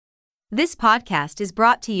This podcast is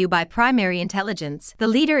brought to you by Primary Intelligence, the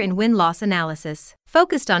leader in win-loss analysis,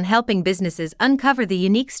 focused on helping businesses uncover the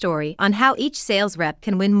unique story on how each sales rep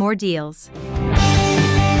can win more deals.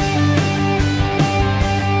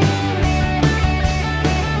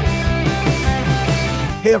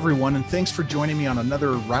 Hey everyone, and thanks for joining me on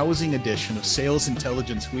another rousing edition of Sales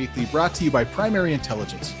Intelligence Weekly, brought to you by Primary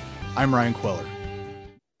Intelligence. I'm Ryan Queller.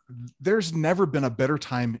 There's never been a better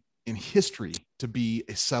time in history to be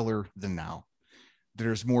a seller than now.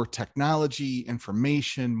 There's more technology,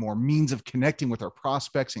 information, more means of connecting with our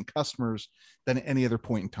prospects and customers than at any other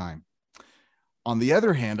point in time. On the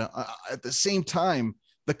other hand, at the same time,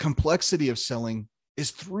 the complexity of selling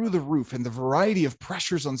is through the roof, and the variety of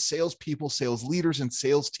pressures on salespeople, sales leaders, and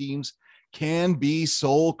sales teams can be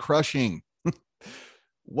soul crushing.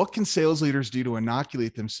 What can sales leaders do to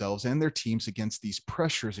inoculate themselves and their teams against these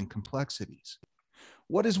pressures and complexities?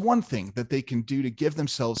 What is one thing that they can do to give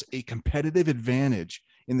themselves a competitive advantage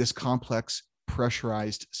in this complex,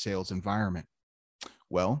 pressurized sales environment?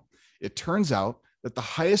 Well, it turns out that the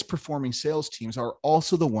highest performing sales teams are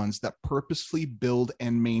also the ones that purposefully build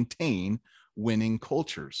and maintain winning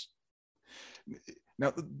cultures.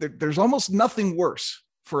 Now, there's almost nothing worse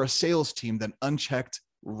for a sales team than unchecked,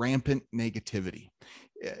 rampant negativity.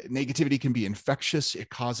 Negativity can be infectious.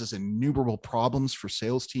 It causes innumerable problems for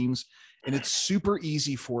sales teams, and it's super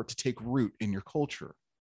easy for it to take root in your culture.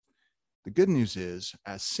 The good news is,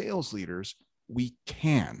 as sales leaders, we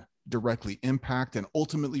can directly impact and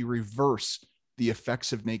ultimately reverse the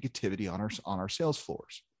effects of negativity on our sales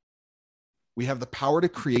floors. We have the power to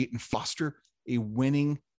create and foster a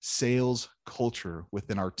winning sales culture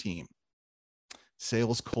within our team.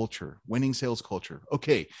 Sales culture, winning sales culture.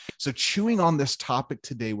 Okay, so chewing on this topic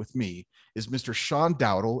today with me is Mr. Sean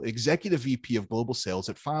Dowdle, Executive VP of Global Sales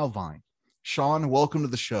at Filevine. Sean, welcome to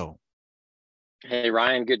the show. Hey,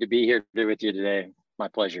 Ryan, good to be here with you today. My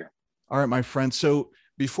pleasure. All right, my friend. So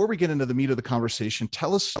before we get into the meat of the conversation,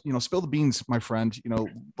 tell us, spill the beans, my friend.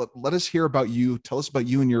 Let us hear about you. Tell us about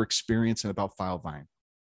you and your experience and about Filevine.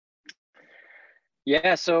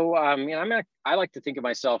 Yeah, so I like to think of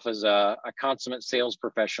myself as a consummate sales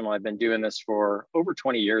professional. I've been doing this for over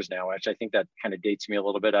 20 years now, which I think that kind of dates me a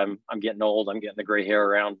little bit. I'm getting old. I'm getting the gray hair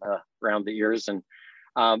around the ears, and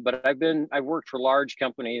but I've worked for large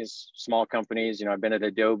companies, small companies. I've been at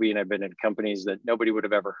Adobe, and I've been at companies that nobody would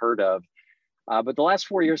have ever heard of. But the last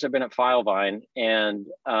 4 years I've been at Filevine, and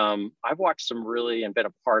I've watched and been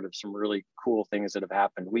a part of some really cool things that have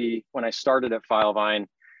happened. When I started at Filevine,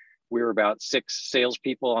 we were about 6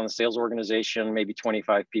 salespeople on the sales organization, maybe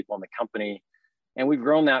 25 people in the company. And we've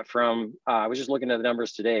grown that from, I was just looking at the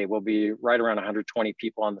numbers today, we'll be right around 120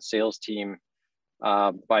 people on the sales team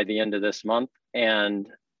by the end of this month. And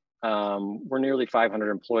we're nearly 500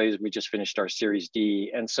 employees. We just finished our Series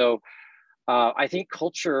D. And so I think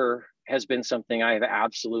culture has been something I have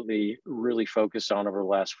absolutely really focused on over the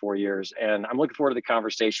last 4 years. And I'm looking forward to the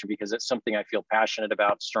conversation because it's something I feel passionate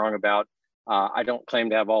about, strong about. I don't claim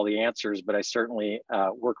to have all the answers, but I certainly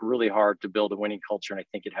work really hard to build a winning culture, and I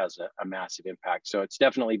think it has a massive impact. So it's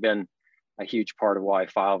definitely been a huge part of why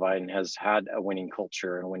Filevine has had a winning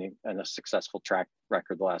culture and a successful track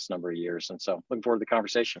record the last number of years. And so looking forward to the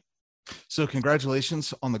conversation. So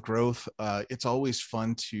congratulations on the growth. It's always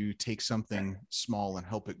fun to take something small and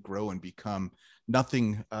help it grow and become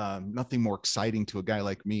nothing more exciting to a guy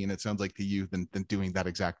like me, and it sounds like to you, than doing that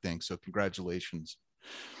exact thing. So congratulations.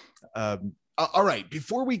 All right.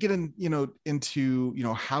 Before we get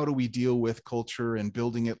into how do we deal with culture and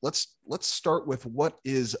building it, let's start with what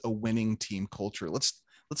is a winning team culture. Let's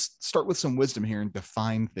start with some wisdom here and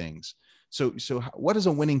define things. So what is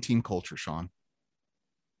a winning team culture, Sean?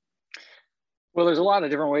 Well, there's a lot of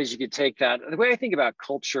different ways you could take that. The way I think about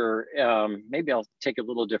culture, maybe I'll take a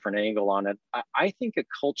little different angle on it. I think a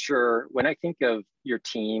culture, when I think of your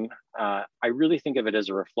team, I really think of it as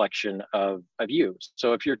a reflection of you.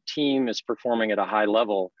 So if your team is performing at a high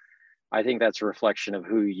level, I think that's a reflection of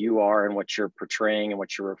who you are and what you're portraying and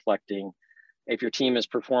what you're reflecting. If your team is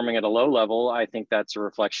performing at a low level, I think that's a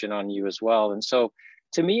reflection on you as well. And so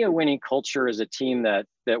to me, a winning culture is a team that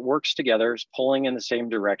works together, is pulling in the same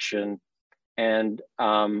direction. And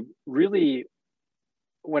really,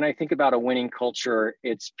 when I think about a winning culture,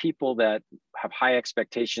 it's people that have high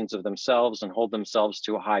expectations of themselves and hold themselves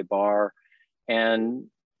to a high bar and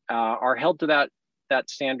are held to that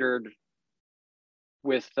standard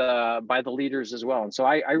by the leaders as well. And so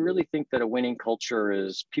I really think that a winning culture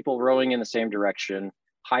is people rowing in the same direction,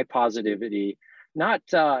 high positivity, not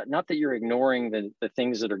that you're ignoring the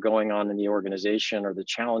things that are going on in the organization or the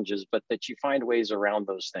challenges, but that you find ways around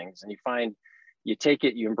those things, and you find you take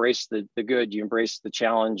it, you embrace the good, you embrace the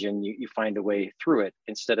challenge, and you find a way through it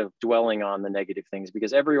instead of dwelling on the negative things.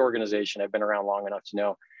 Because every organization, I've been around long enough to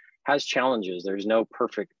know, has challenges. There's no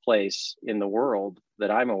perfect place in the world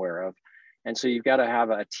that I'm aware of. And so you've got to have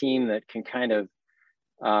a team that can kind of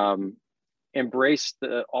embrace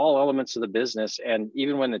all elements of the business. And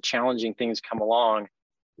even when the challenging things come along,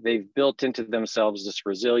 they've built into themselves this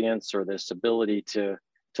resilience or this ability to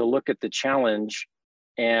look at the challenge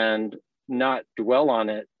and not dwell on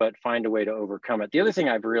it, but find a way to overcome it. The other thing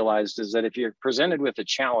I've realized is that if you're presented with a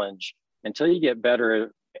challenge, until you get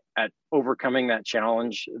better at overcoming that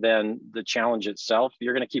challenge than the challenge itself,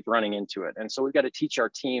 you're going to keep running into it. And so we've got to teach our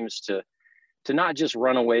teams to not just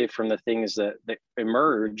run away from the things that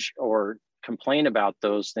emerge or complain about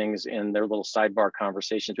those things in their little sidebar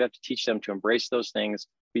conversations. We have to teach them to embrace those things,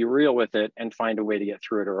 be real with it, and find a way to get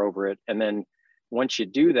through it or over it. And then once you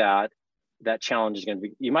do that, that challenge is going to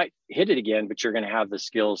be, you might hit it again, but you're going to have the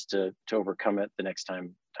skills to overcome it the next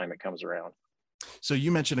time it comes around. So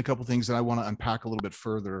you mentioned a couple of things that I want to unpack a little bit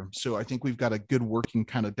further. So I think we've got a good working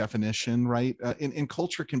kind of definition, right? In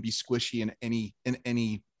culture can be squishy in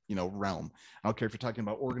any realm. I don't care if you're talking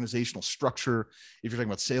about organizational structure, if you're talking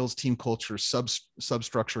about sales team culture,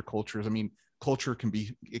 substructure cultures. I mean, culture can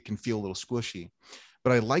feel a little squishy.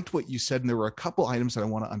 But I liked what you said, and there were a couple items that I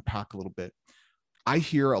want to unpack a little bit. I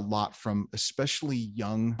hear a lot from especially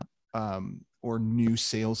young or new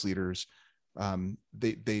sales leaders.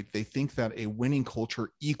 They think that a winning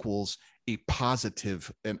culture equals a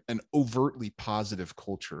positive and an overtly positive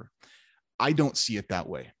culture. I don't see it that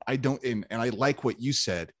way. I don't, and I like what you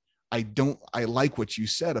said. I like what you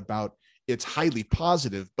said about it's highly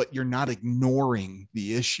positive, but you're not ignoring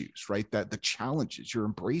the issues, right? That the challenges, you're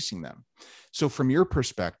embracing them. So from your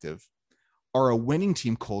perspective, are a winning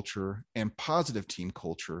team culture and positive team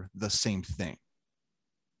culture the same thing?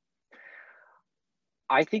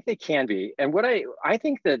 I think they can be. And what I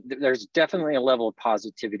think that there's definitely a level of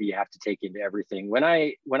positivity you have to take into everything. When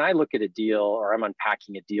I look at a deal, or I'm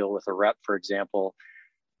unpacking a deal with a rep, for example,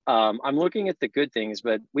 I'm looking at the good things,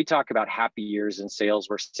 but we talk about happy years in sales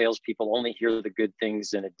where salespeople only hear the good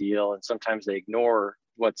things in a deal. And sometimes they ignore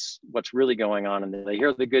what's really going on. And they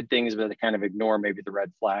hear the good things, but they kind of ignore maybe the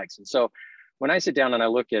red flags. And so when I sit down and I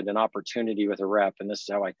look at an opportunity with a rep, and this is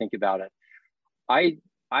how I think about it,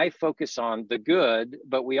 I focus on the good,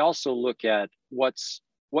 but we also look at what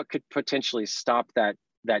could potentially stop that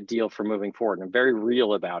deal from moving forward. And I'm very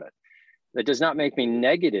real about it. That does not make me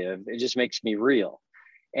negative. It just makes me real.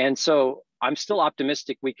 And so I'm still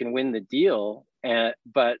optimistic we can win the deal.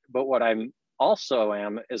 But what I'm also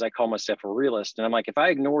is I call myself a realist. And I'm like, if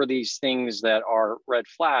I ignore these things that are red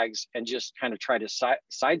flags and just kind of try to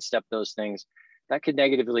sidestep those things, that could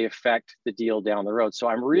negatively affect the deal down the road. So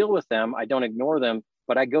I'm real with them. I don't ignore them,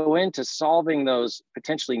 but I go into solving those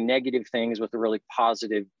potentially negative things with a really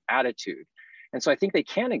positive attitude. And so I think they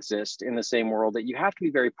can exist in the same world, that you have to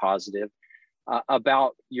be very positive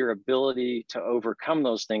about your ability to overcome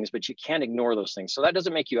those things, but you can't ignore those things. So that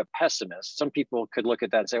doesn't make you a pessimist. Some people could look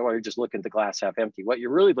at that and say, well, you're just looking at the glass half empty. What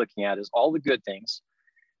you're really looking at is all the good things.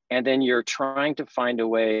 And then you're trying to find a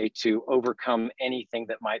way to overcome anything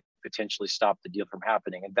that might potentially stop the deal from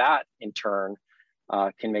happening. And that in turn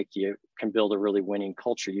can build a really winning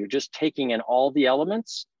culture. You're just taking in all the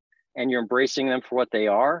elements and you're embracing them for what they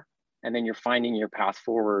are. And then you're finding your path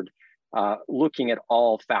forward, looking at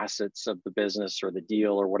all facets of the business or the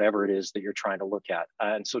deal or whatever it is that you're trying to look at.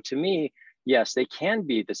 And so to me, yes, they can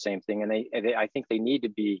be the same thing. And I think they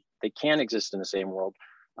can exist in the same world,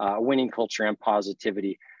 winning culture and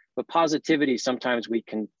positivity. But positivity, sometimes we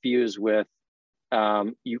confuse with,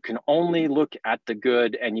 you can only look at the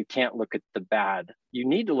good and you can't look at the bad. You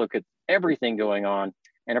need to look at everything going on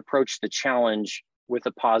and approach the challenge with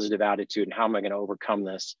a positive attitude. And how am I going to overcome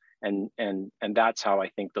this? And that's how I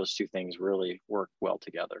think those two things really work well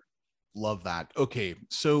together. Love that. Okay.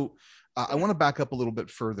 So I want to back up a little bit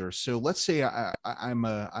further. So let's say I'm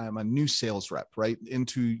a new sales rep, right,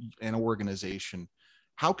 into an organization.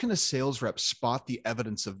 How can a sales rep spot the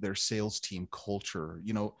evidence of their sales team culture?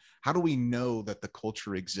 How do we know that the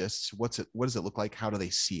culture exists? What does it look like? How do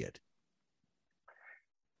they see it?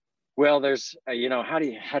 Well, there's, how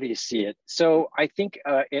do you see it? So I think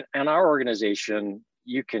in our organization,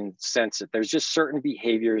 you can sense it. There's just certain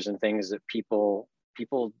behaviors and things that people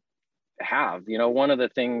have. One of the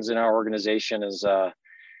things in our organization is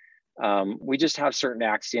we just have certain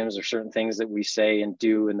axioms or certain things that we say and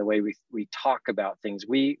do in the way we talk about things.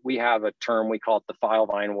 We have a term, we call it the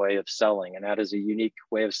Filevine way of selling, and that is a unique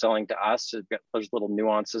way of selling to us. There's little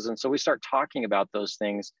nuances, and so we start talking about those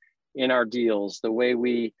things in our deals, the way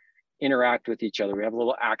we interact with each other. We have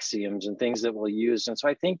little axioms and things that we'll use. And so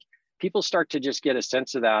I think people start to just get a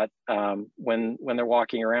sense of that when they're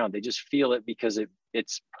walking around. They just feel it because it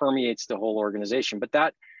permeates the whole organization. But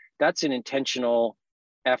that's an intentional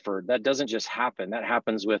effort. That doesn't just happen. That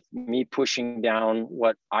happens with me pushing down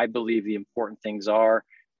what I believe the important things are,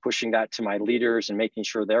 pushing that to my leaders and making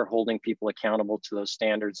sure they're holding people accountable to those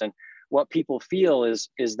standards. And what people feel is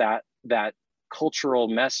that cultural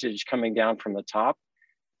message coming down from the top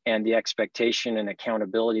and the expectation and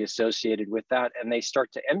accountability associated with that. And they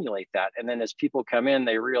start to emulate that. And then as people come in,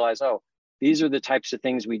 they realize, oh, these are the types of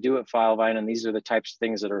things we do at Filevine, and these are the types of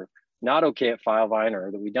things that are not okay at Filevine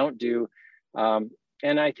or that we don't do.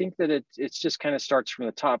 And I think that it's just kind of starts from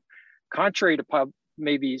the top. Contrary to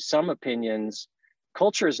maybe some opinions,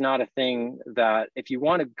 culture is not a thing that, if you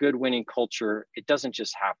want a good winning culture, it doesn't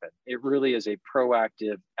just happen. It really is a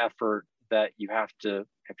proactive effort that you have to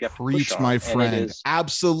preach, my friend.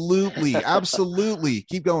 Absolutely. Absolutely.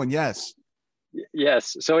 Keep going. Yes.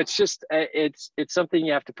 Yes. So it's just, it's something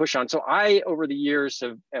you have to push on. So I, over the years,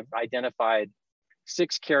 have identified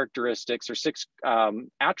 6 characteristics or 6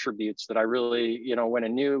 attributes that I really, when a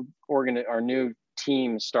new new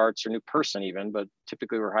team starts, or new person even, but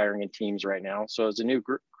typically we're hiring in teams right now. So as a new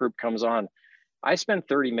group comes on, I spend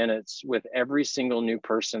 30 minutes with every single new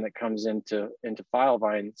person that comes into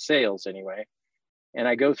Filevine sales anyway. And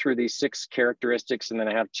I go through these 6 characteristics, and then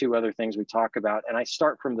I have 2 other things we talk about. And I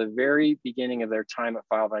start from the very beginning of their time at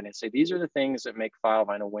Filevine and say, these are the things that make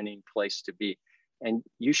Filevine a winning place to be. And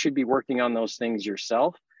you should be working on those things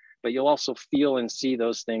yourself, but you'll also feel and see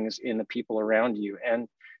those things in the people around you. And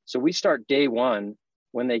so we start day one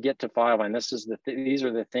when they get to Filevine. These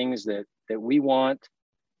are the things that we want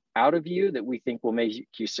out of you, that we think will make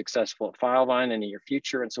you successful at Filevine and in your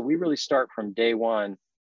future. And so we really start from day one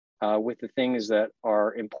with the things that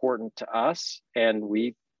are important to us, and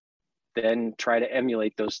we then try to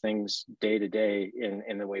emulate those things day to day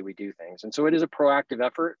in the way we do things. And so it is a proactive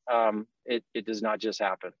effort. It does not just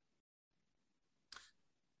happen.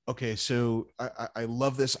 Okay, so I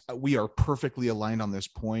love this. We are perfectly aligned on this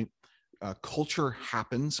point. Culture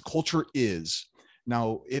happens. Culture is.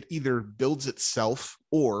 Now, it either builds itself,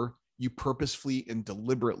 or you purposefully and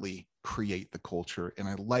deliberately create the culture. And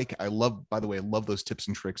I love, by the way, I love those tips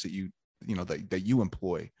and tricks that that you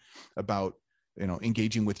employ about,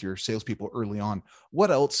 engaging with your salespeople early on.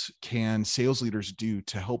 What else can sales leaders do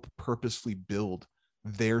to help purposefully build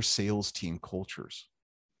their sales team cultures?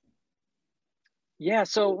 Yeah,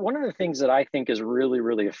 so one of the things that I think is really,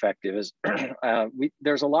 really effective is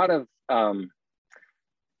there's a lot of,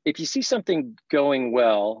 if you see something going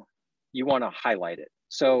well, you want to highlight it.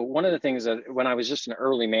 So one of the things that, when I was just an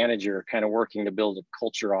early manager, kind of working to build a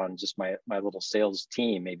culture on just my little sales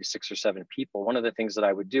team, maybe 6 or 7 people, one of the things that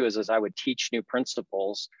I would do is I would teach new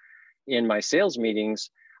principles in my sales meetings.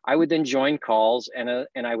 I would then join calls and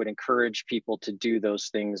I would encourage people to do those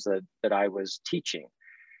things that I was teaching.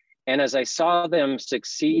 And as I saw them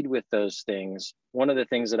succeed with those things, one of the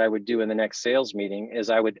things that I would do in the next sales meeting is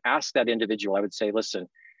I would ask that individual, I would say, listen,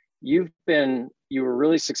 you were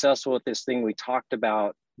really successful with this thing we talked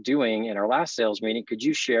about doing in our last sales meeting. Could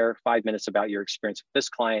you share 5 minutes about your experience with this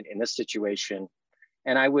client in this situation?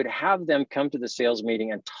 And I would have them come to the sales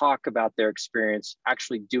meeting and talk about their experience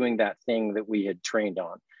actually doing that thing that we had trained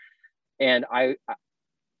on. And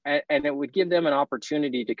it would give them an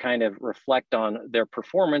opportunity to kind of reflect on their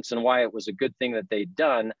performance and why it was a good thing that they'd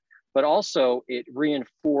done, but also it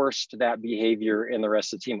reinforced that behavior in the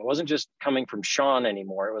rest of the team. It wasn't just coming from Sean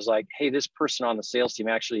anymore. It was like, hey, this person on the sales team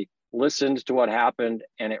actually listened to what happened,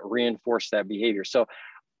 and it reinforced that behavior. So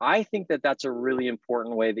I think that that's a really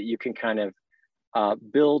important way that you can kind of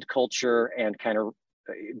build culture and kind of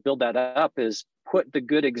build that up, is put the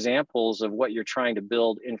good examples of what you're trying to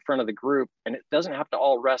build in front of the group. And it doesn't have to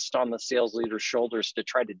all rest on the sales leader's shoulders to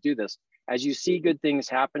try to do this. As you see good things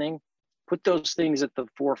happening, put those things at the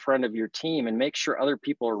forefront of your team and make sure other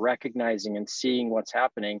people are recognizing and seeing what's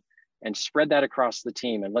happening, and spread that across the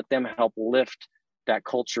team and let them help lift that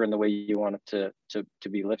culture in the way you want it to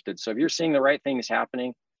be lifted. So if you're seeing the right things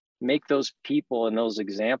happening, make those people and those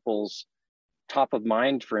examples top of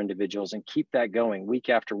mind for individuals and keep that going week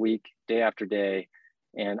after week, day after day.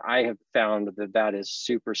 And I have found that is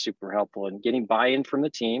super, super helpful in getting buy-in from the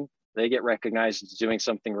team. They get recognized as doing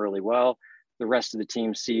something really well. The rest of the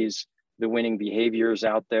team sees the winning behaviors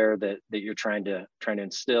out there that you're trying to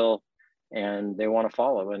instill, and they want to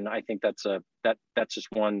follow. And I think that's just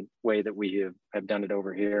one way that we have done it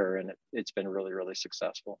over here, and it's been really, really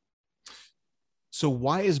successful. So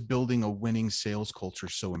why is building a winning sales culture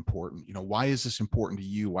so important? Why is this important to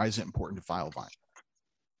you? Why is it important to Filevine?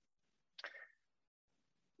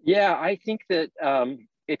 Yeah, I think that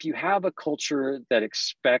if you have a culture that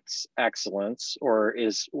expects excellence or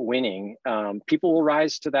is winning, people will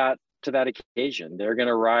rise to that occasion. They're going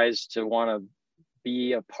to rise to want to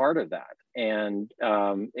be a part of that. And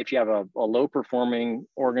if you have a low performing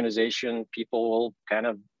organization, people will kind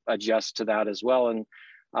of adjust to that as well. And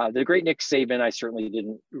the great Nick Saban, I certainly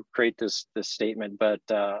didn't create this statement, but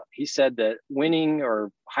he said that winning or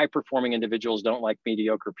high performing individuals don't like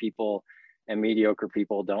mediocre people, and mediocre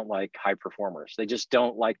people don't like high performers. They just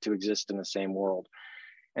don't like to exist in the same world.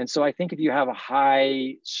 And so I think if you have a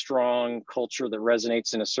high, strong culture that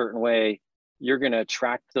resonates in a certain way, you're going to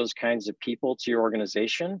attract those kinds of people to your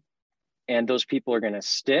organization, and those people are going to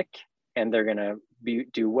stick, and they're going to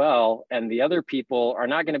do well. And the other people are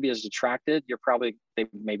not going to be as attracted. They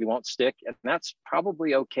maybe won't stick, and that's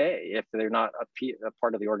probably okay if they're not a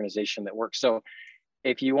part of the organization that works. So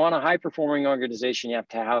if you want a high performing organization,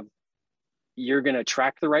 you're going to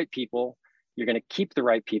attract the right people, you're going to keep the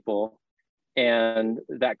right people, and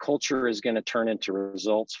that culture is going to turn into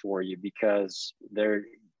results for you, because they're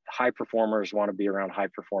high performers want to be around high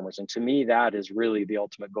performers. And to me, that is really the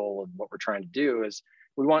ultimate goal of what we're trying to do. Is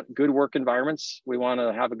we want good work environments, we want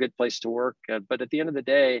to have a good place to work, but at the end of the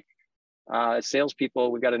day, as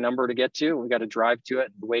salespeople, we've got a number to get to, we've got to drive to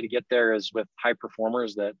it. The way to get there is with high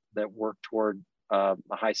performers that work toward a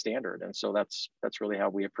high standard. And so that's really how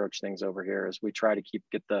we approach things over here. Is we try to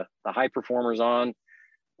get the high performers on,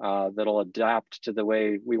 that'll adapt to the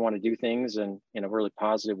way we want to do things, and in a really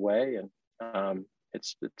positive way. And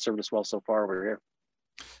it's served us well so far over here.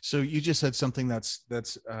 So you just said something that's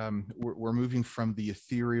we're moving from the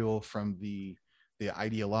ethereal, from the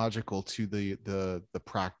ideological, to the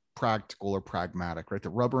practical or pragmatic, right? The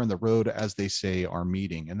rubber and the road, as they say, are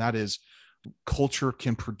meeting, and that is culture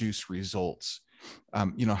can produce results.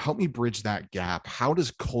 Help me bridge that gap. How does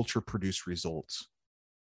culture produce results?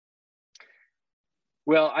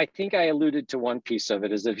 Well, I think I alluded to one piece of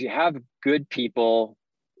it, is if you have good people,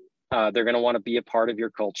 they're going to want to be a part of your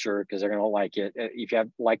culture because they're going to like it. If you have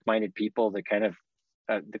like-minded people, the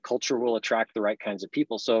culture will attract the right kinds of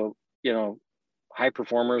people. So, high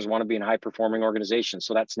performers want to be in a high performing organization.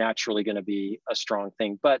 So that's naturally going to be a strong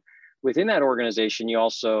thing. But within that organization, you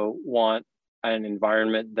also want an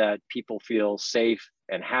environment that people feel safe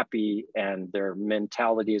and happy, and their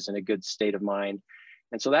mentality is in a good state of mind.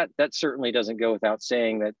 And so that certainly doesn't go without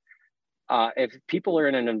saying that if people are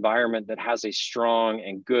in an environment that has a strong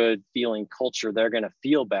and good feeling culture, they're going to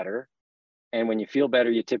feel better. And when you feel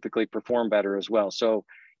better, you typically perform better as well. So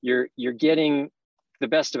you're getting the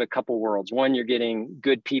best of a couple worlds. One, you're getting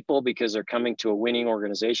good people because they're coming to a winning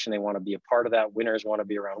organization. They want to be a part of that. Winners want to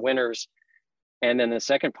be around winners. And then the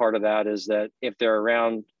second part of that is that if they're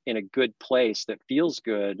around in a good place that feels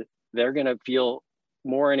good, they're going to feel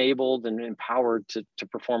more enabled and empowered to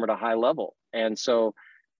perform at a high level. And so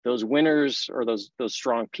those winners, or those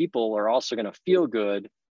strong people, are also going to feel good.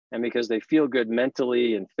 And because they feel good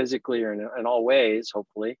mentally and physically, or in all ways,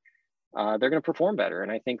 hopefully, they're going to perform better.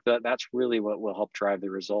 And I think that's really what will help drive the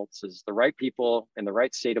results, is the right people in the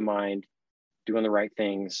right state of mind, doing the right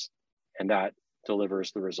things, and that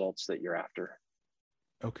delivers the results that you're after.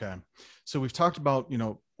 Okay. So we've talked about,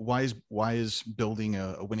 why is building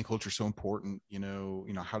a winning culture so important?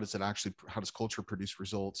 How does culture produce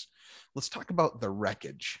results? Let's talk about the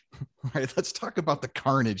wreckage, right? Let's talk about the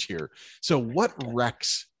carnage here. So what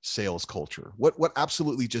wrecks sales culture? What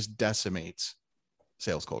absolutely just decimates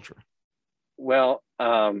sales culture? Well,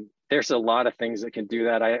 there's a lot of things that can do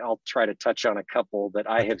that. I'll try to touch on a couple that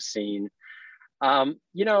I have seen.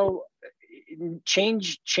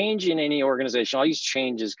 Change in any organization. I'll use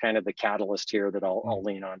change as kind of the catalyst here that I'll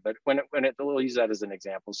lean on. But we'll use that as an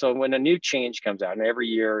example. So when a new change comes out, and every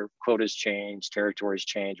year quotas change, territories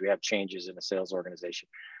change, we have changes in a sales organization.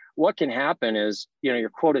 What can happen is, your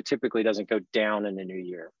quota typically doesn't go down in the new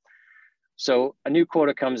year. So a new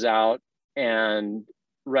quota comes out, and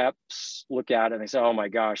reps look at it and they say, oh my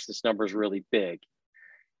gosh, this number is really big.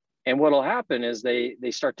 And what will happen is they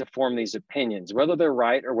start to form these opinions, whether they're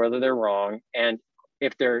right or whether they're wrong. And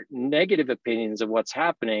if they're negative opinions of what's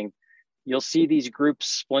happening, you'll see these groups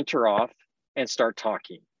splinter off and start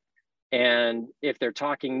talking. And if they're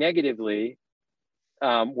talking negatively,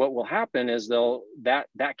 what will happen is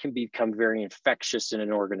that can become very infectious in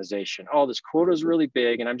an organization. Oh, this quota is really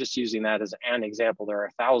big. And I'm just using that as an example. There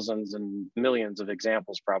are thousands and millions of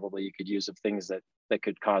examples probably you could use of things that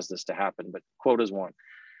could cause this to happen, but quota is one.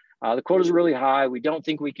 The quota is really high. We don't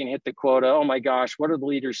think we can hit the quota. Oh my gosh, what are the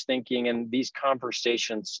leaders thinking? And these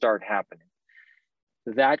conversations start happening.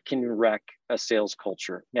 that can wreck a sales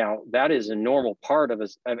culture. Now, that is a normal part of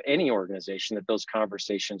any organization, that those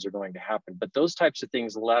conversations are going to happen. But those types of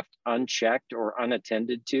things left unchecked or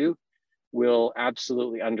unattended to will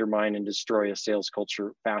absolutely undermine and destroy a sales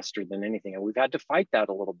culture faster than anything. And we've had to fight that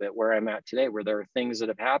a little bit where I'm at today, where there are things that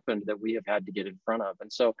have happened that we have had to get in front of.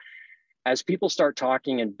 And so as people start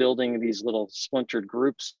talking and building these little splintered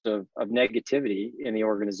groups of negativity in the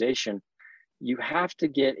organization, you have to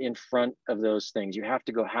get in front of those things. You have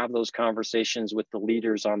to go have those conversations with the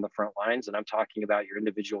leaders on the front lines. And I'm talking about your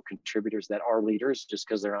individual contributors that are leaders. Just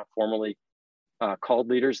because they're not formally called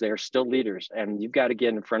leaders, they are still leaders. And you've got to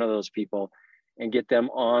get in front of those people and get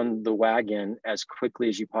them on the wagon as quickly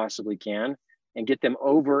as you possibly can, and get them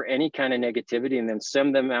over any kind of negativity, and then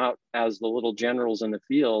send them out as the little generals in the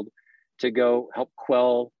field to go help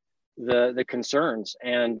quell the concerns.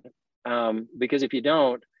 And because if you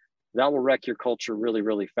don't, that will wreck your culture really,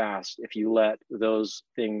 really fast if you let those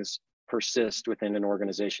things persist within an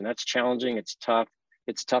organization. That's challenging. It's tough.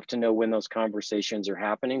 It's tough to know when those conversations are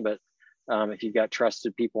happening, but if you've got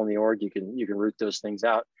trusted people in the org, you can root those things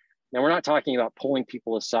out. Now, we're not talking about pulling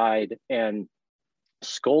people aside and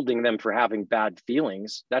scolding them for having bad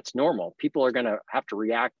feelings. That's normal. People are going to have to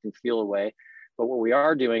react and feel a way. But what we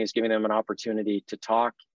are doing is giving them an opportunity to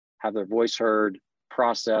talk, have their voice heard,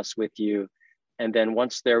 process with you. And then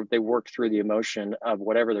once they work through the emotion of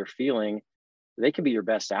whatever they're feeling, they can be your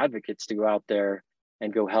best advocates to go out there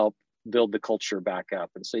and go help build the culture back up.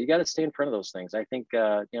 And so you got to stay in front of those things. I think,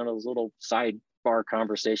 those little sidebar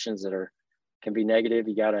conversations that can be negative,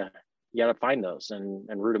 you got to find those and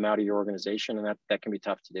root them out of your organization. And that can be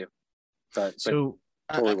tough to do. But totally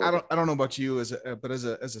I don't know about you as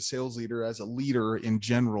a sales leader, as a leader in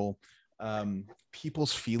general,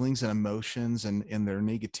 people's feelings and emotions and their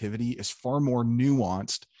negativity is far more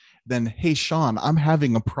nuanced than, hey, Sean, I'm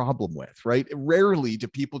having a problem with, right? Rarely do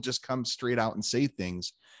people just come straight out and say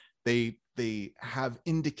things. They have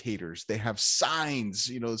indicators, they have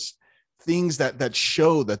signs, things that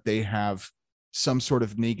show that they have some sort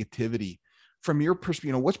of negativity. From your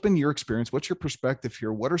perspective, what's been your experience? What's your perspective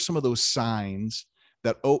here? What are some of those signs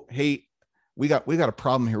that, oh, hey, we got a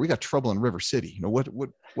problem here. We got trouble in River City. What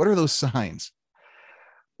are those signs?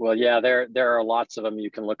 Well, yeah, there are lots of them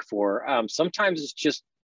you can look for. Sometimes it's just,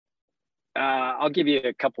 I'll give you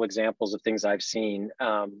a couple examples of things I've seen.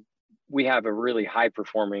 We have a really high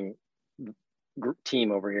performing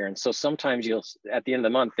team over here. And so sometimes at the end of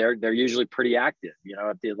the month, they're usually pretty active.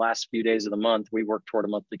 At the last few days of the month, we work toward a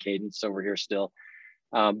monthly cadence over here still.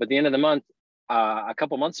 But at the end of the month, a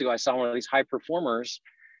couple months ago, I saw one of these high performers,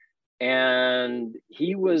 and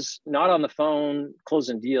he was not on the phone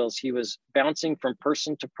closing deals. He was bouncing from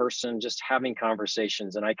person to person, just having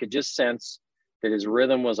conversations. And I could just sense that his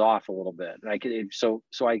rhythm was off a little bit. And I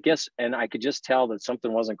could just tell that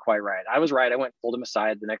something wasn't quite right. I was right. I went and pulled him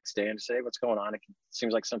aside the next day and said, hey, what's going on? It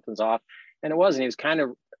seems like something's off. And it wasn't. He was kind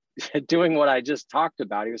of doing what I just talked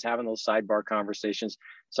about. He was having those sidebar conversations.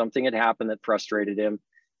 Something had happened that frustrated him.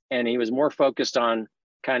 And he was more focused on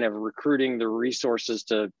kind of recruiting the resources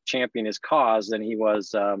to champion his cause than he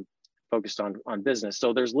was focused on business.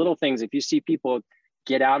 So there's little things. If you see people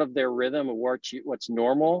get out of their rhythm of what's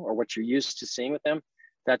normal or what you're used to seeing with them,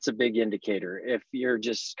 that's a big indicator. If you're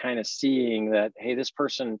just kind of seeing that, hey, this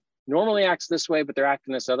person normally acts this way, but they're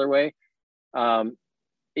acting this other way,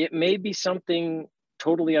 it may be something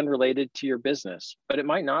totally unrelated to your business, but it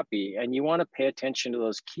might not be. And you want to pay attention to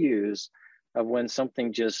those cues of when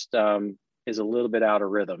something just is a little bit out of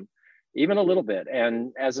rhythm, even a little bit.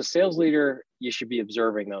 And as a sales leader, you should be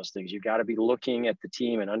observing those things. You've got to be looking at the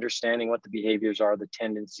team and understanding what the behaviors are, the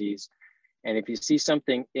tendencies. And if you see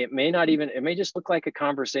something, it may just look like a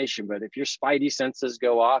conversation, but if your spidey senses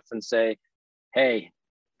go off and say, hey,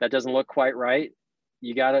 that doesn't look quite right,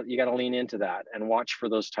 you gotta lean into that and watch for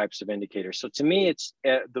those types of indicators. So to me, it's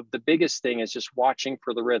the biggest thing is just watching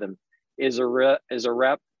for the rhythm. Is a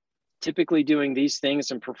rep typically doing these things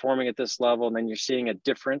and performing at this level, and then you're seeing a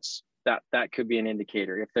difference, that could be an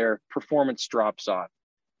indicator. If their performance drops off,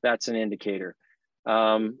 that's an indicator.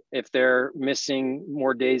 If they're missing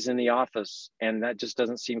more days in the office and that just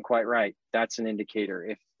doesn't seem quite right, that's an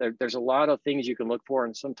indicator. If there's a lot of things you can look for,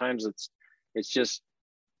 and sometimes it's just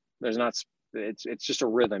a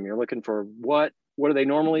rhythm. You're looking for what do they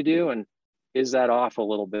normally do, and is that off a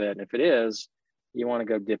little bit? And if it is, you want to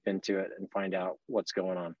go dip into it and find out what's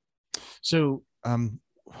going on. So,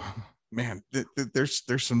 man, there's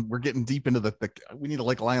some, we're getting deep into we need to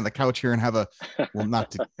lie on the couch here and have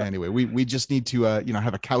anyway, we just need to,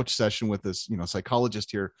 have a couch session with this,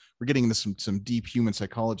 psychologist here. We're getting into some deep human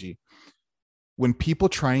psychology. When people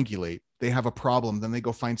triangulate they have a problem, then they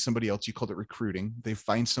go find somebody else. You called it recruiting. They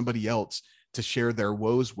find somebody else to share their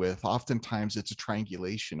woes with. Oftentimes it's a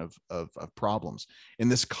triangulation of problems. And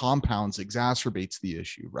this compounds, exacerbates the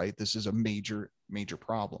issue, right? This is a major, major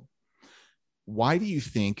problem. Why do you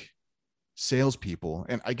think salespeople,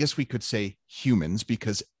 and I guess we could say humans,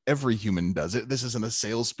 because every human does it, this isn't a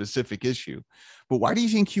sales specific issue, but why do you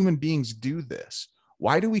think human beings do this?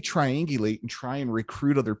 Why do we triangulate and try and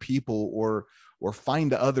recruit other people or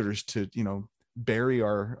find others to, bury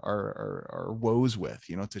our woes with,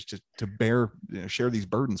 to bear, share these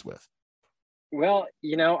burdens with? Well,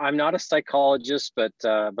 I'm not a psychologist, but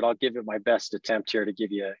I'll give it my best attempt here to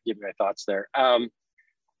give you my thoughts there.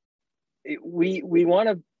 We want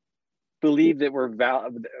to believe that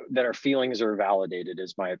that our feelings are validated,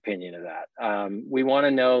 is my opinion of that. We want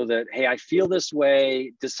to know that, hey, I feel this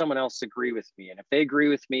way. Does someone else agree with me? And if they agree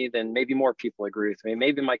with me, then maybe more people agree with me.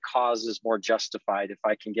 Maybe my cause is more justified if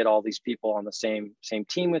I can get all these people on the same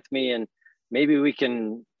team with me, and maybe we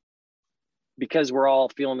can, because we're all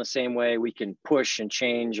feeling the same way, we can push and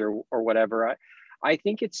change or whatever. I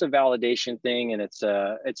think it's a validation thing, and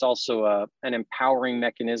it's also an empowering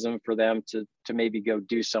mechanism for them to maybe go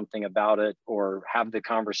do something about it, or have the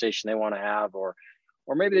conversation they want to have, or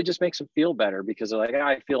maybe it just makes them feel better because they're like,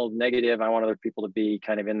 I feel negative. I want other people to be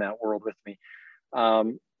kind of in that world with me.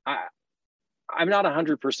 I'm not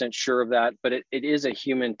 100% sure of that, but it is a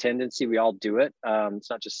human tendency. We all do it.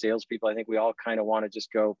 It's not just salespeople. I think we all kind of want to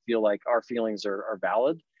just go feel like our feelings are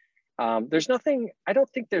valid. There's nothing, I don't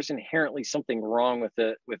think there's inherently something wrong with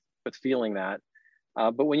it, with feeling that.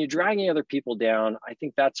 But when you're dragging other people down, I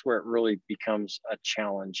think that's where it really becomes a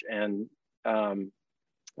challenge. And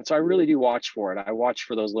so I really do watch for it. I watch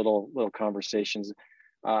for those little conversations.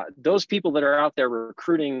 Those people that are out there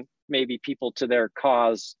recruiting maybe people to their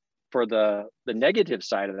cause for the negative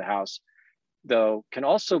side of the house, though, can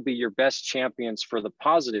also be your best champions for the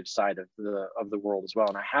positive side of the world as well.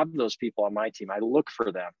 And I have those people on my team. I look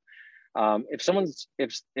for them.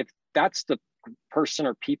 If that's the person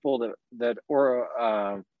or people that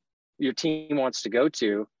your team wants to go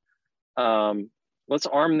to, let's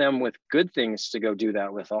arm them with good things to go do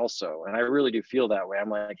that with also. And I really do feel that way. I'm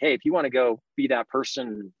like, hey, if you want to go be that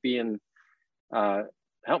person,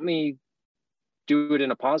 help me do it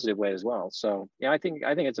in a positive way as well. So yeah, I think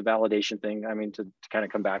it's a validation thing. I mean, to kind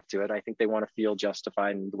of come back to it, I think they want to feel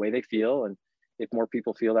justified in the way they feel, and if more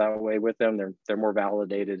people feel that way with them, they're more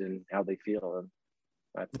validated in how they feel.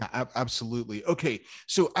 Yeah, absolutely. Okay,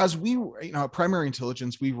 so as we, at Primary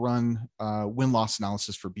Intelligence, we run win-loss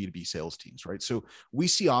analysis for B2B sales teams, right? So we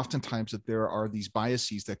see oftentimes that there are these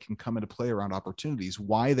biases that can come into play around opportunities,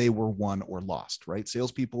 why they were won or lost, right?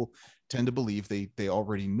 Salespeople tend to believe they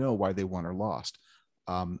already know why they won or lost.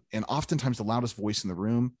 And oftentimes the loudest voice in the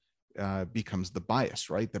room becomes the bias,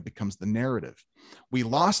 right? That becomes the narrative. We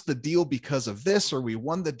lost the deal because of this, or we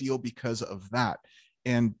won the deal because of that.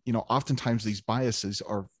 And, oftentimes these biases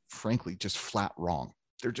are frankly just flat wrong.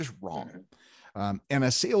 They're just wrong. And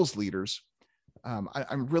as sales leaders,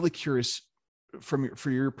 I'm really curious from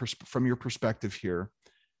your perspective here,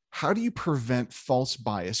 how do you prevent false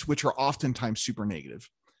bias, which are oftentimes super negative,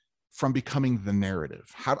 from becoming the narrative?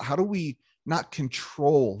 How do we not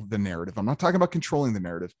control the narrative? I'm not talking about controlling the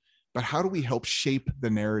narrative, but how do we help shape the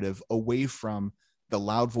narrative away from the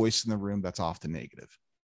loud voice in the room that's often negative?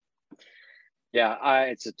 Yeah,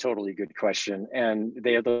 it's a totally good question. And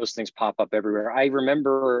those things pop up everywhere. I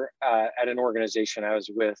remember at an organization I was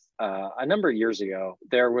with a number of years ago,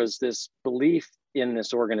 there was this belief in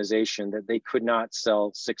this organization that they could not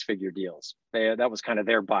sell six-figure deals. That was kind of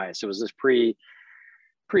their bias. It was this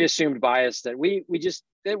pre-assumed bias that we just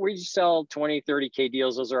sell 20, 30K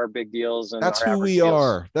deals. Those are our big deals. And that's who we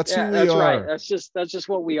are. That's who we are. Right. That's just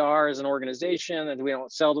what we are as an organization. And we don't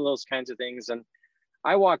sell to those kinds of things. And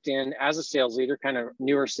I walked in as a sales leader, kind of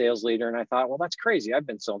newer sales leader, and I thought, well, that's crazy. I've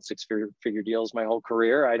been selling six-figure deals my whole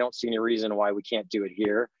career. I don't see any reason why we can't do it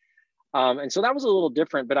here. And so that was a little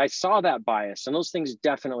different, but I saw that bias, and those things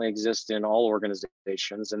definitely exist in all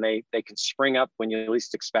organizations, and they can spring up when you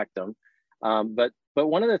least expect them. But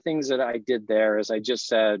one of the things that I did there is I just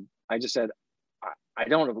said, I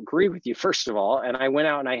don't agree with you, first of all, and I went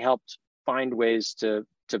out and I helped find ways to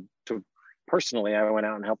personally, I went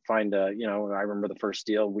out and helped find I remember the first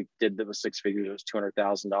deal we did that was six figures, it was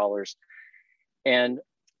 $200,000. And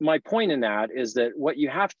my point in that is that what you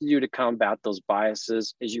have to do to combat those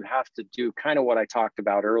biases is you have to do kind of what I talked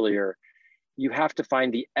about earlier. You have to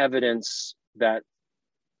find the evidence that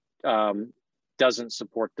doesn't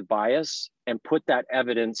support the bias and put that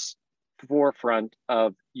evidence forefront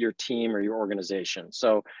of your team or your organization.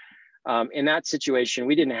 So In that situation,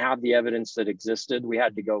 we didn't have the evidence that existed. We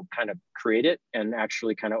had to go kind of create it and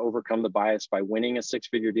actually kind of overcome the bias by winning a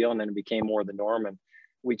six-figure deal, and then it became more the norm. And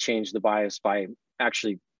we changed the bias by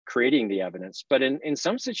actually creating the evidence. But in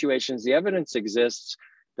some situations, the evidence exists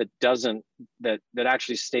that doesn't, that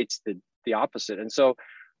actually states the opposite. And so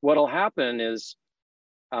what'll happen is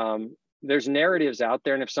there's narratives out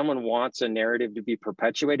there, and if someone wants a narrative to be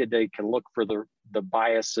perpetuated, they can look for the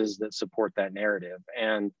biases that support that narrative.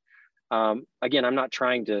 And again, I'm not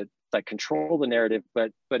trying to like control the narrative,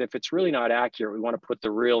 but if it's really not accurate, we want to put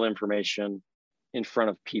the real information in front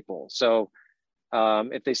of people. So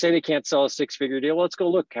if they say they can't sell a six-figure deal, well, let's go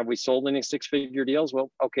look. Have we sold any six-figure deals?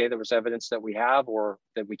 Well, okay, there was evidence that we have or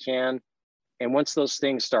that we can. And once those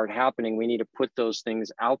things start happening, we need to put those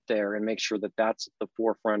things out there and make sure that that's at the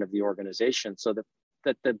forefront of the organization, so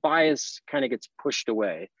that the bias kind of gets pushed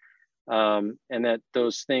away, and that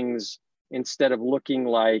those things, instead of looking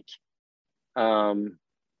like,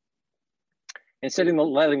 instead of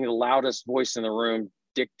letting the loudest voice in the room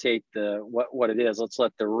dictate what it is, let's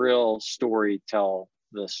let the real story tell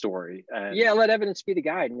the story. And yeah, let evidence be the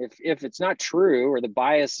guide. And if it's not true, or the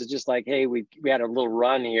bias is just like, hey, we had a little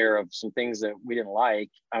run here of some things that we didn't like,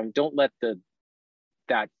 don't let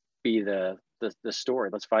that be the story.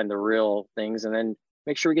 Let's find the real things, and then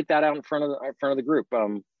make sure we get that out in front of the group.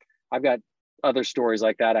 I've got other stories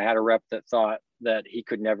like that. I had a rep that thought that he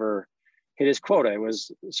could never hit his quota. It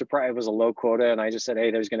was surprise. It was a low quota, and I just said,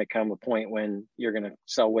 hey, there's going to come a point when you're going to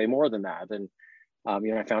sell way more than that. And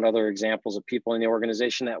I found other examples of people in the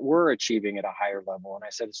organization that were achieving at a higher level. And I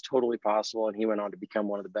said, it's totally possible. And he went on to become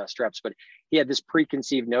one of the best reps, but he had this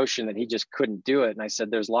preconceived notion that he just couldn't do it. And I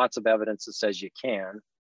said, there's lots of evidence that says you can.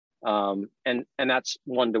 And that's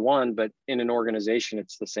one-to-one, but in an organization,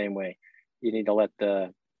 it's the same way. You need to let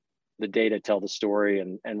the data tell the story,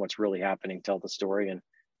 and what's really happening tell the story, and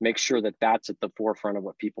make sure that that's at the forefront of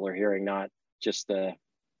what people are hearing, not just the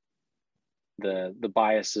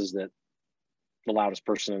biases that the loudest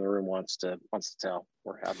person in the room wants to tell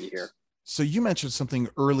or have you hear. So you mentioned something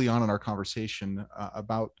early on in our conversation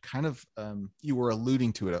about kind of, you were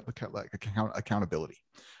alluding to it, like accountability,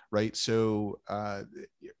 right? So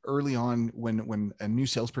early on, when a new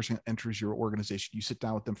salesperson enters your organization, you sit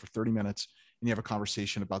down with them for 30 minutes and you have a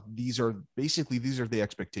conversation about these are the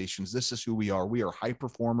expectations. This is who we are. We are high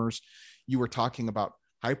performers. You were talking about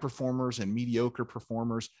high performers and mediocre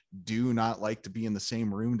performers do not like to be in the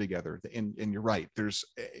same room together. And you're right.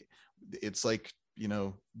 It's like,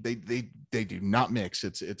 they do not mix.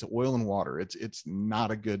 It's oil and water. It's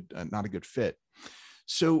not a good fit.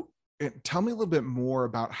 So tell me a little bit more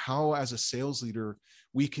about how, as a sales leader,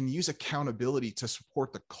 we can use accountability to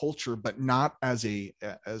support the culture, but not as a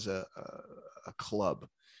club,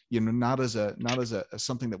 not as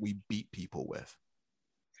something that we beat people with.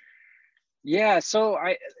 Yeah, so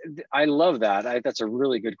I love that. That's a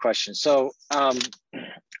really good question. So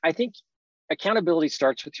I think accountability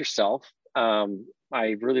starts with yourself.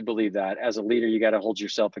 I really believe that as a leader, you got to hold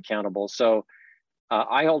yourself accountable. So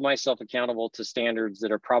I hold myself accountable to standards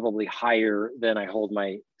that are probably higher than I hold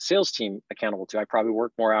my sales team accountable to. I probably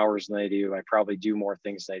work more hours than they do. I probably do more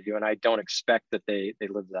things than they do. And I don't expect that they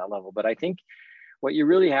live to that level. But I think what you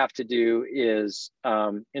really have to do is,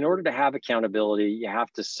 in order to have accountability, you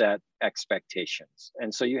have to set expectations.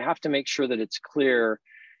 And so you have to make sure that it's clear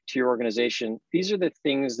to your organization, these are the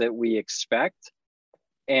things that we expect.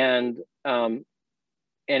 And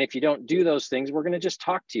if you don't do those things, we're going to just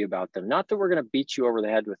talk to you about them. Not that we're going to beat you over the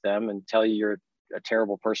head with them and tell you you're a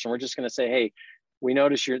terrible person. We're just going to say, hey, we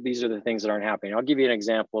notice these are the things that aren't happening. I'll give you an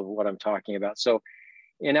example of what I'm talking about. So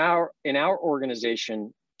in our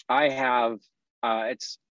organization, I have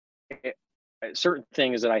certain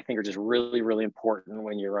things that I think are just really, really important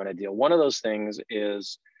when you run a deal. One of those things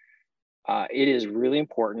is it is really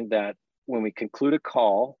important that when we conclude a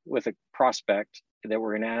call with a prospect that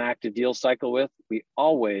we're in an active deal cycle with, we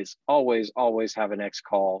always, always, always have a next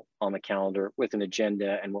call on the calendar with an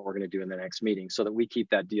agenda and what we're going to do in the next meeting, so that we keep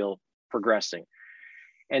that deal progressing.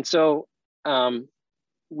 And so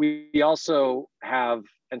we also have,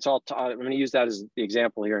 and so I'm going to use that as the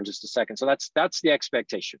example here in just a second. So that's the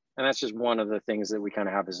expectation. And that's just one of the things that we kind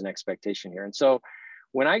of have as an expectation here. And so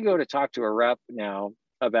when I go to talk to a rep now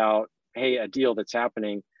about, hey, a deal that's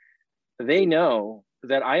happening, they know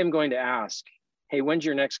that I am going to ask, hey, when's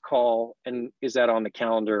your next call? And is that on the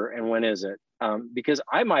calendar? And when is it? Because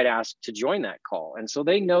I might ask to join that call. And so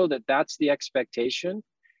they know that that's the expectation.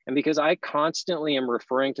 And because I constantly am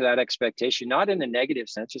referring to that expectation, not in a negative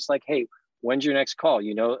sense, just like, hey, when's your next call?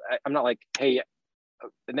 I'm not like, hey,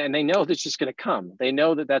 and they know that's just going to come. They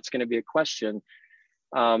know that that's going to be a question.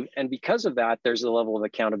 And because of that, there's a level of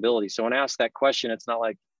accountability. So when I ask that question, it's not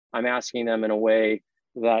like I'm asking them in a way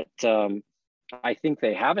that I think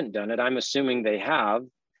they haven't done it. I'm assuming they have.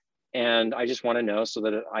 And I just want to know so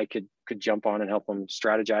that I could jump on and help them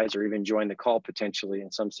strategize or even join the call potentially in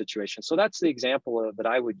some situations. So that's the example that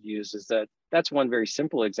I would use, is that's one very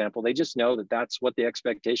simple example. They just know that that's what the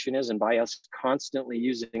expectation is. And by us constantly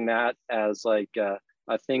using that as like a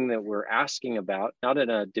thing that we're asking about, not in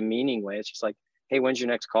a demeaning way, it's just like, hey, when's your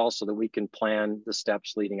next call, so that we can plan the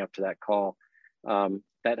steps leading up to that call.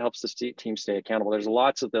 That helps the team stay accountable. There's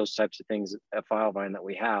lots of those types of things at Filevine that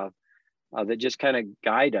we have that just kind of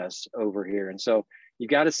guide us over here. And so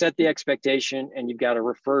you've got to set the expectation, and you've got to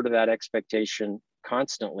refer to that expectation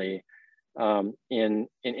constantly in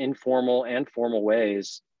informal and formal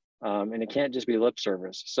ways. And it can't just be lip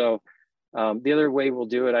service. So the other way we'll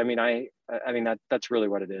do it, I mean, that's really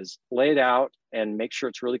what it is. Lay it out and make sure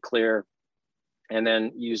it's really clear, and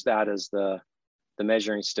then use that as the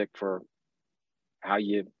measuring stick for how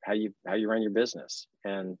you run your business.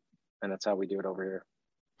 And that's how we do it over here.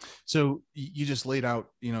 So you just laid out,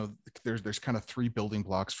 there's kind of three building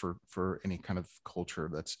blocks for any kind of culture.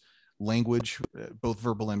 That's language, both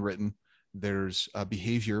verbal and written. There's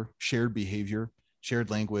behavior, shared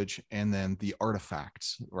language, and then the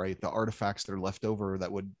artifacts, right? The artifacts that are left over,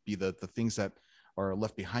 that would be the things that are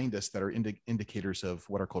left behind us that are indicators of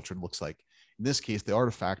what our culture looks like. In this case, the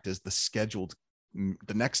artifact is the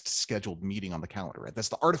next scheduled meeting on the calendar, right? That's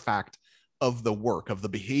the artifact of the work, of the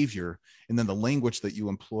behavior. And then the language that you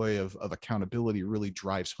employ of accountability really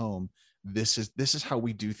drives home. This is how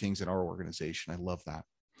we do things in our organization. I love that.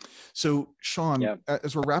 So Sean,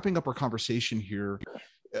 as we're wrapping up our conversation here,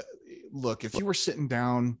 look, if you were sitting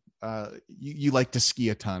down, you like to ski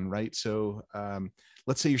a ton, right? So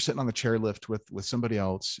let's say you're sitting on the chairlift with somebody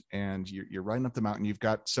else, and you're riding up the mountain. You've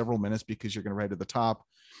got several minutes because you're going to ride to the top,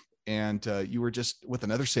 and you were just with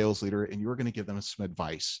another sales leader, and you were going to give them some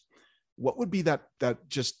advice. What would be that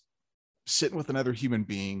just sitting with another human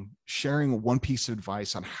being, sharing one piece of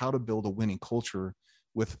advice on how to build a winning culture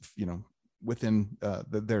within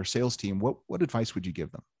their sales team? What advice would you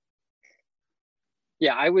give them?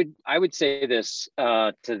 Yeah, I would say this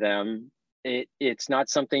to them. It's not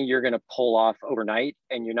something you're going to pull off overnight,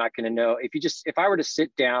 and you're not going to know if I were to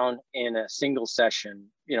sit down in a single session,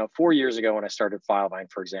 4 years ago when I started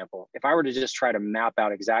Filevine, for example, if I were to just try to map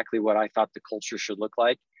out exactly what I thought the culture should look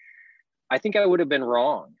like, I think I would have been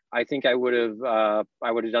wrong. I think I would have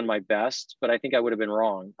done my best, but I think I would have been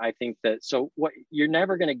wrong. I think that, so what, you're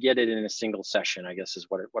never going to get it in a single session, I guess is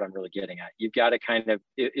what I'm really getting at. You've got to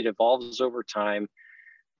it evolves over time,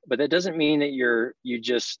 but that doesn't mean that you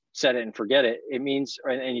just set it and forget it. It means,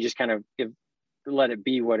 and you just kind of let it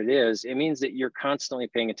be what it is. It means that you're constantly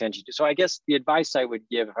paying attention to. So I guess the advice I would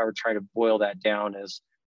give, if I were trying to boil that down, is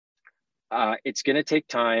it's going to take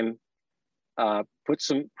time. Put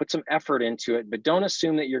some effort into it, but don't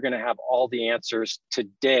assume that you're going to have all the answers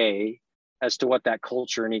today as to what that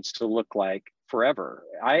culture needs to look like forever.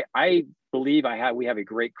 I believe we have a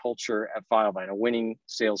great culture at Filevine, a winning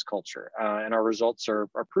sales culture, and our results are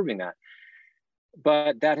proving that.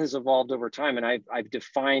 But that has evolved over time, and I've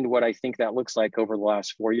defined what I think that looks like over the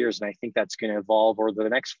last 4 years, and I think that's going to evolve over the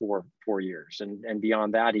next four years and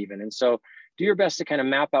beyond that even. And so, do your best to kind of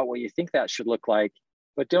map out what you think that should look like.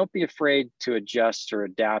 But don't be afraid to adjust or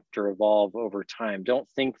adapt or evolve over time. Don't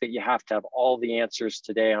think that you have to have all the answers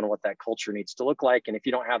today on what that culture needs to look like. And if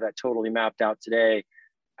you don't have that totally mapped out today,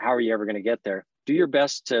 how are you ever going to get there? Do your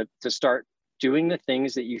best to start doing the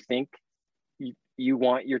things that you think you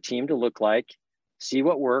want your team to look like. See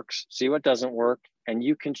what works, see what doesn't work, and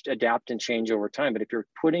you can adapt and change over time. But if you're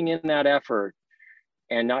putting in that effort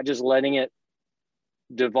and not just letting it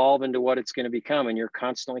devolve into what it's going to become, and you're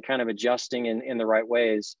constantly kind of adjusting in the right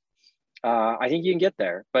ways, I think you can get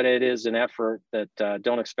there. But it is an effort that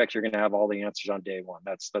don't expect you're going to have all the answers on day one.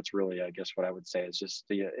 That's really, I guess, what I would say is just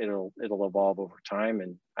it'll evolve over time,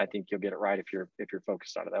 and I think you'll get it right if you're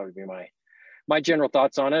focused on it. That would be my general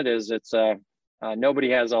thoughts on it. Is it's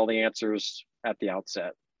nobody has all the answers at the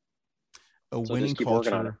outset. A winning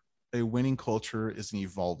culture is an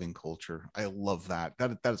evolving culture. I love that.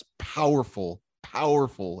 That is powerful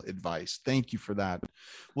advice. Thank you for that.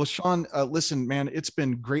 Well, Sean, listen, man, it's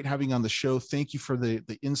been great having you on the show. Thank you for the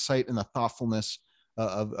insight and the thoughtfulness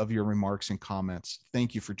of your remarks and comments.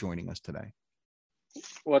 Thank you for joining us today.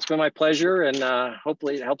 Well, it's been my pleasure, and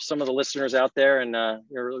hopefully it helps some of the listeners out there, and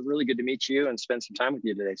really, really good to meet you and spend some time with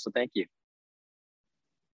you today. So thank you.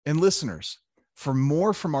 And listeners, for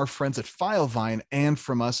more from our friends at Filevine and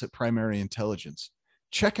from us at Primary Intelligence,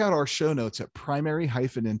 Check out our show notes at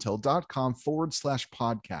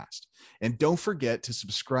primary-intel.com/podcast. And don't forget to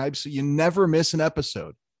subscribe so you never miss an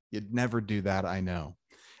episode. You'd never do that, I know.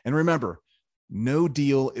 And remember, no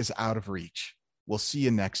deal is out of reach. We'll see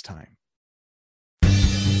you next time.